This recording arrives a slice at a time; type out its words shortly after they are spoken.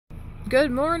Good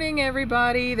morning,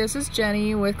 everybody. This is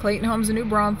Jenny with Clayton Homes in New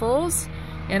Braunfels,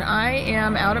 and I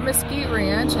am out at Mesquite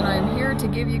Ranch, and I'm here to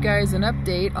give you guys an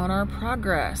update on our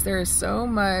progress. There is so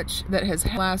much that has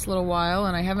last little while,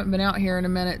 and I haven't been out here in a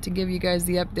minute to give you guys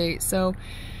the update. So,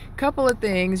 a couple of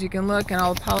things you can look, and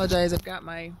I'll apologize. I've got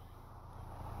my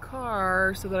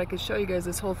car so that I could show you guys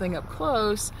this whole thing up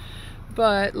close.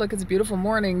 But look, it's a beautiful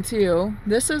morning too.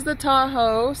 This is the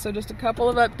Tahoe, so just a couple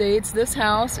of updates. This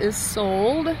house is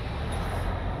sold.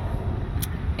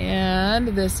 And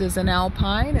this is an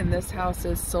Alpine, and this house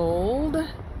is sold.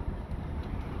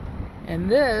 And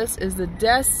this is the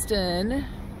Destin.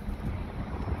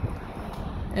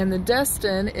 And the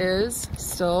Destin is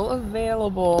still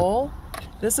available.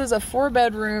 This is a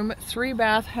 4-bedroom,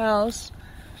 3-bath house.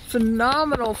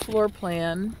 Phenomenal floor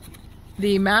plan.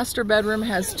 The master bedroom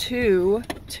has two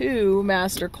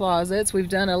master closets. We've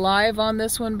done a live on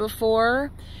this one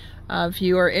before. If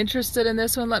you are interested in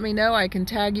this one, let me know. I can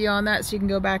tag you on that so you can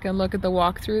go back and look at the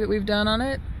walkthrough that we've done on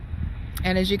it.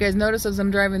 And as you guys notice as I'm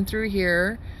driving through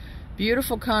here,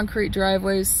 beautiful concrete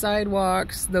driveways,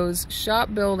 sidewalks, those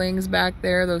shop buildings back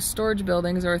there, those storage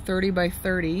buildings are 30 by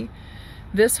 30.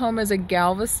 This home is a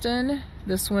Galveston.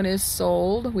 This one is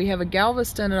sold. We have a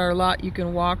Galveston at our lot you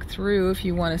can walk through if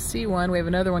you want to see one. We have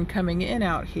another one coming in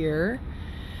out here.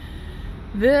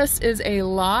 This is a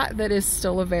lot that is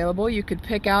still available. You could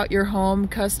pick out your home,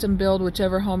 custom build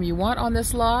whichever home you want on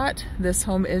this lot. This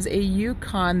home is a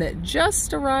Yukon that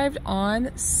just arrived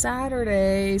on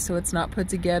Saturday, so it's not put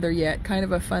together yet. Kind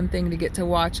of a fun thing to get to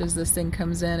watch as this thing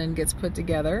comes in and gets put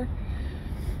together.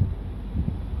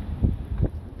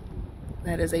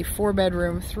 That is a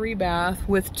 4-bedroom, 3-bath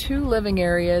with 2 living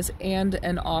areas and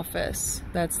an office.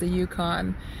 That's the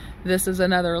Yukon. This is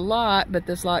another lot, but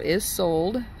this lot is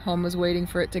sold. Home is waiting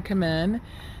for it to come in.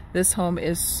 This home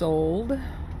is sold.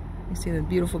 You see the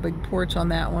beautiful big porch on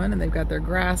that one, and they've got their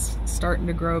grass starting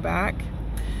to grow back.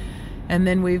 And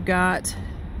then we've got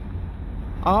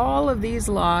all of these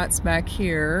lots back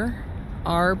here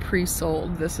are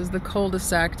pre-sold. This is the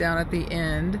cul-de-sac down at the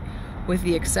end, with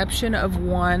the exception of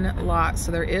one lot.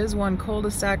 So there is one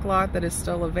cul-de-sac lot that is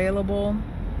still available.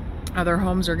 Other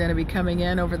homes are going to be coming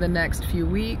in over the next few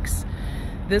weeks.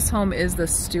 This home is the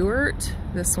Stewart.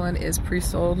 This one is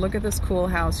pre-sold. Look at this cool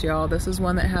house, y'all. This is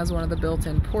one that has one of the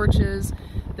built-in porches.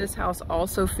 This house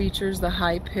also features the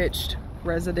high-pitched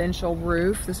residential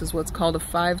roof. This is what's called a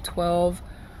 512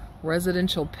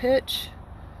 residential pitch.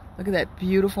 Look at that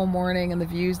beautiful morning and the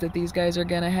views that these guys are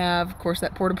going to have. Of course,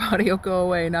 that porta potty will go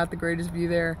away. Not the greatest view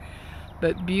there,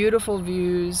 but beautiful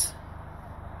views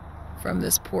from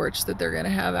this porch that they're going to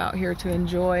have out here to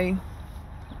enjoy.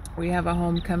 We have a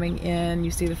home coming in. You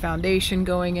see the foundation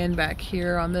going in back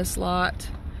here on this lot.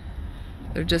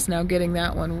 They're just now getting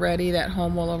that one ready. That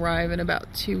home will arrive in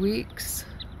about 2 weeks.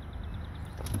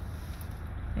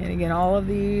 And again, all of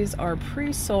these are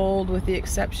pre-sold with the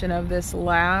exception of this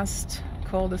last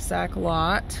cul-de-sac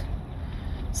lot.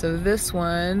 So this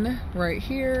one right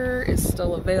here is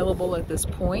still available at this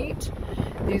point.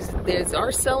 These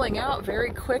are selling out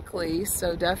very quickly,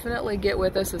 so definitely get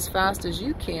with us as fast as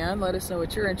you can. Let us know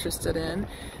what you're interested in.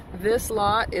 This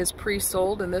lot is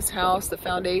pre-sold in this house. The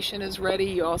foundation is ready.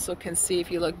 You also can see,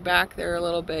 if you look back there a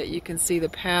little bit, you can see the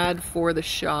pad for the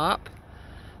shop.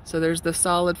 So there's the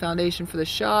solid foundation for the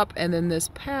shop, and then this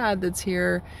pad that's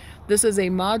here. This is a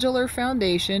modular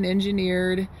foundation,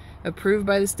 engineered, approved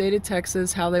by the state of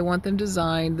Texas, how they want them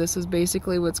designed. This is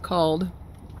basically what's called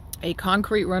a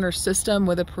concrete runner system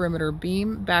with a perimeter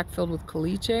beam backfilled with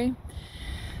caliche.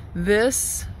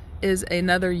 This is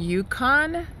another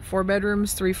Yukon, 4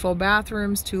 bedrooms, 3 full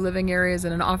bathrooms, 2 living areas,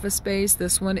 and an office space.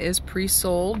 This one is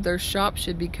pre-sold. Their shop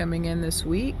should be coming in this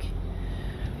week.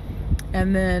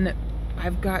 And then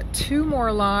I've got 2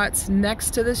 more lots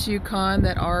next to this Yukon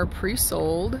that are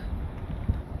pre-sold.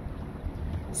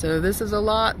 So this is a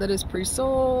lot that is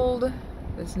pre-sold.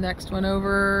 This next one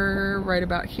over right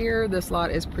about here, this lot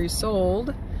is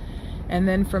pre-sold. And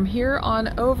then from here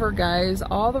on over, guys,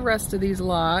 all the rest of these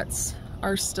lots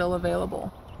are still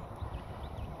available.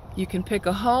 You can pick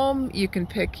a home, you can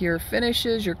pick your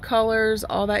finishes, your colors,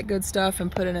 all that good stuff,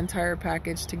 and put an entire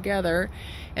package together.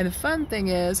 And the fun thing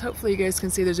is, hopefully you guys can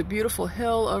see there's a beautiful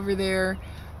hill over there.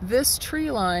 This tree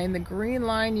line, the green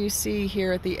line you see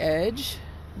here at the edge,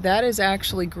 that is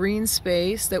actually green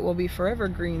space that will be forever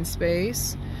green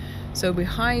space. So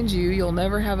behind you, you'll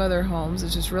never have other homes.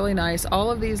 It's just really nice. All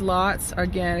of these lots,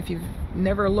 again, if you've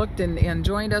never looked and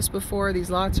joined us before, these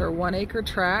lots are 1-acre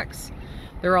tracts.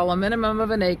 They're all a minimum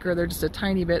of an acre. They're just a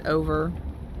tiny bit over.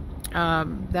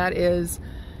 That is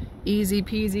easy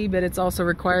peasy, but it's also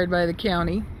required by the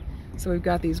county. So we've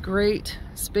got these great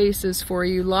spaces for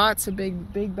you, lots of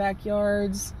big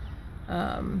backyards,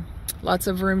 lots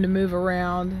of room to move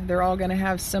around. They're all going to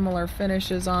have similar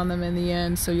finishes on them in the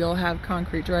end, so you'll have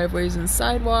concrete driveways and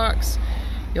sidewalks.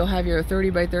 You'll have your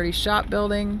 30 by 30 shop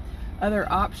building. Other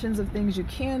options of things you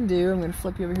can do, I'm going to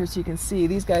flip you over here so you can see,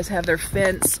 these guys have their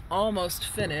fence almost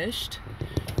finished.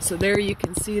 So there you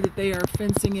can see that they are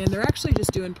fencing in. They're actually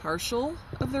just doing partial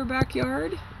of their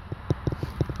backyard,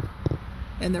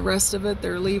 and the rest of it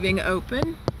they're leaving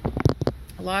open.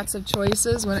 Lots of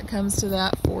choices when it comes to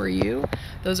that for you.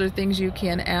 Those are things you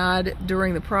can add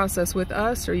during the process with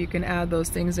us, or you can add those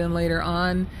things in later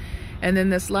on. And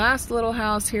then this last little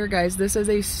house here, guys, this is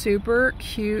a super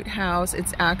cute house.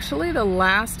 It's actually the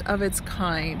last of its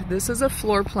kind. This is a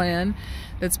floor plan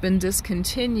that's been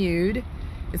discontinued.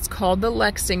 It's called the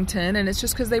Lexington, and it's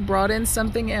just because they brought in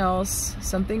something else,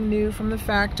 something new from the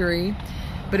factory.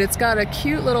 But it's got a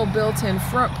cute little built-in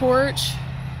front porch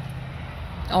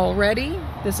already.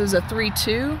 This is a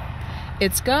 3-2.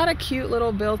 It's got a cute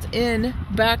little built-in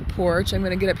back porch. I'm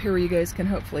going to get up here where you guys can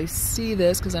hopefully see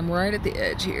this because I'm right at the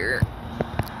edge here.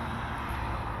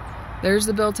 There's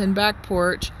the built-in back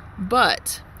porch,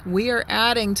 but we are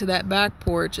adding to that back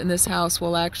porch, and this house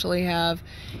will actually have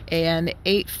an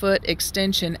 8-foot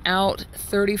extension out,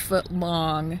 30-foot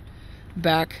long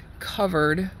back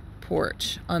covered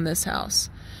porch on this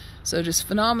house. So just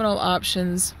phenomenal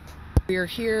options. We are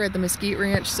here at the Mesquite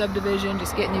Ranch subdivision,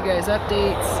 just getting you guys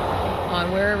updates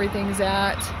on where everything's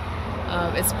at.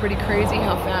 It's pretty crazy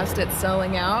how fast it's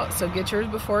selling out, so get yours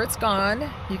before it's gone.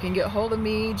 You can get hold of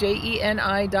me,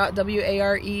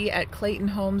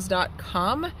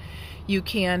 jeni.ware@claytonhomes.com. You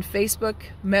can Facebook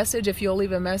message if you'll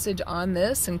leave a message on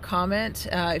this and comment.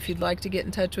 If you'd like to get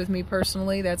in touch with me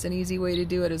personally, that's an easy way to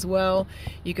do it as well.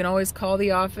 You can always call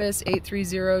the office,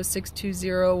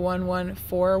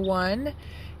 830-620-1141.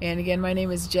 And again, my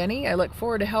name is Jenny. I look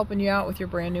forward to helping you out with your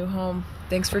brand new home.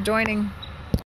 Thanks for joining.